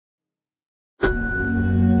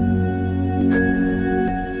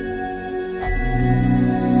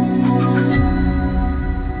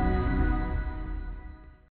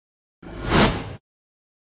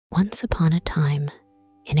Once upon a time,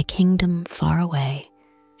 in a kingdom far away,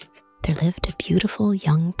 there lived a beautiful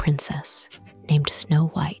young princess named Snow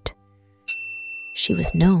White. She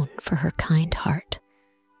was known for her kind heart,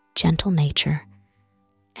 gentle nature,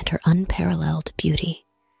 and her unparalleled beauty.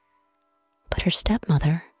 But her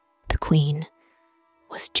stepmother, the queen,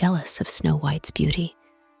 was jealous of Snow White's beauty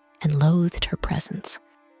and loathed her presence.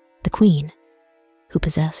 The queen, who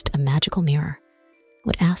possessed a magical mirror,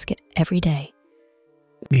 would ask it every day,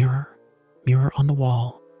 "Mirror, mirror on the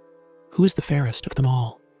wall, who is the fairest of them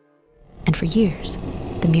all?" And for years,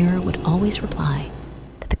 the mirror would always reply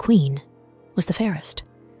that the queen was the fairest.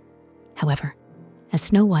 However, as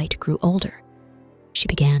Snow White grew older, she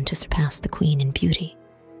began to surpass the queen in beauty.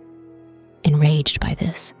 Enraged by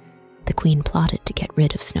this, the queen plotted to get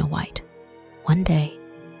rid of Snow White. One day,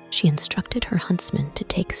 she instructed her huntsman to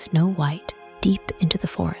take Snow White deep into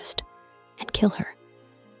the forest and kill her.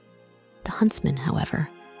 The huntsman, however,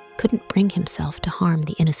 couldn't bring himself to harm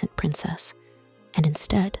the innocent princess, and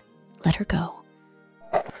instead let her go,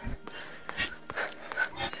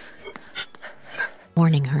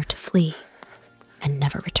 warning her to flee and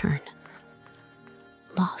never return.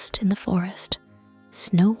 Lost in the forest,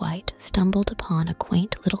 Snow White stumbled upon a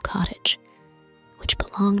quaint little cottage, which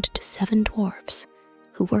belonged to 7 dwarfs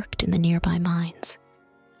who worked in the nearby mines.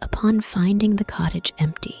 Upon finding the cottage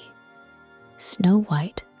empty, Snow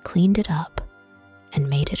White cleaned it up and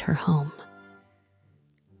made it her home.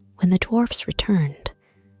 When the dwarfs returned,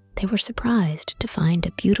 they were surprised to find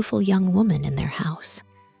a beautiful young woman in their house.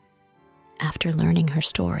 After learning her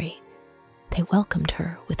story, they welcomed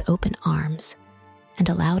her with open arms and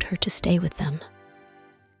allowed her to stay with them.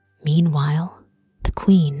 Meanwhile, the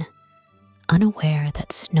queen, unaware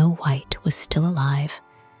that Snow White was still alive,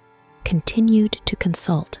 continued to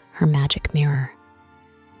consult her magic mirror.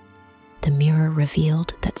 The mirror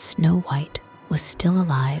revealed that Snow White was still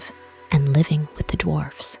alive and living with the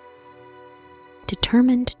dwarfs.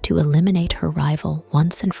 Determined to eliminate her rival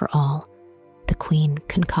once and for all, the queen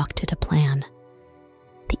concocted a plan.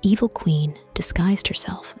 The evil queen disguised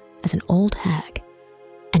herself as an old hag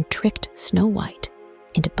and tricked Snow White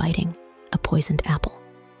into biting a poisoned apple.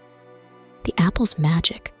 The apple's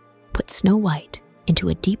magic put Snow White into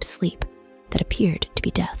a deep sleep that appeared to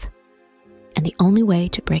be death, and the only way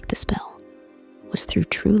to break the spell was through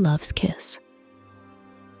true love's kiss.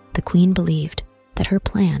 The queen believed that her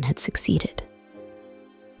plan had succeeded,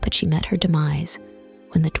 but she met her demise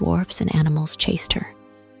when the dwarfs and animals chased her,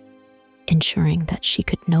 ensuring that she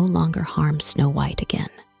could no longer harm Snow White again.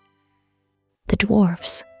 The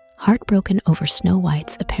dwarfs, heartbroken over Snow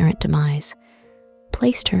White's apparent demise,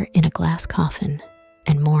 placed her in a glass coffin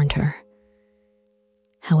and mourned her.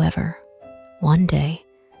 However, one day,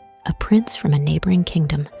 a prince from a neighboring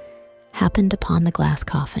kingdom happened upon the glass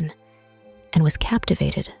coffin and was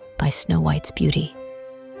captivated by Snow White's beauty.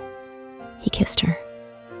 He kissed her,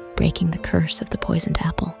 breaking the curse of the poisoned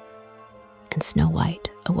apple, and Snow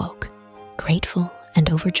White awoke. Grateful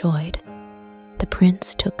and overjoyed, the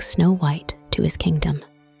prince took Snow White to his kingdom,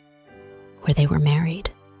 where they were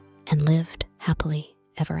married and lived happily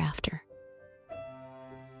ever after.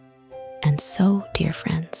 And so, dear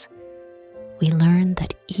friends, we learn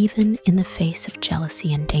that even in the face of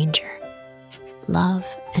jealousy and danger, love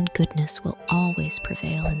and goodness will always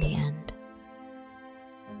prevail in the end.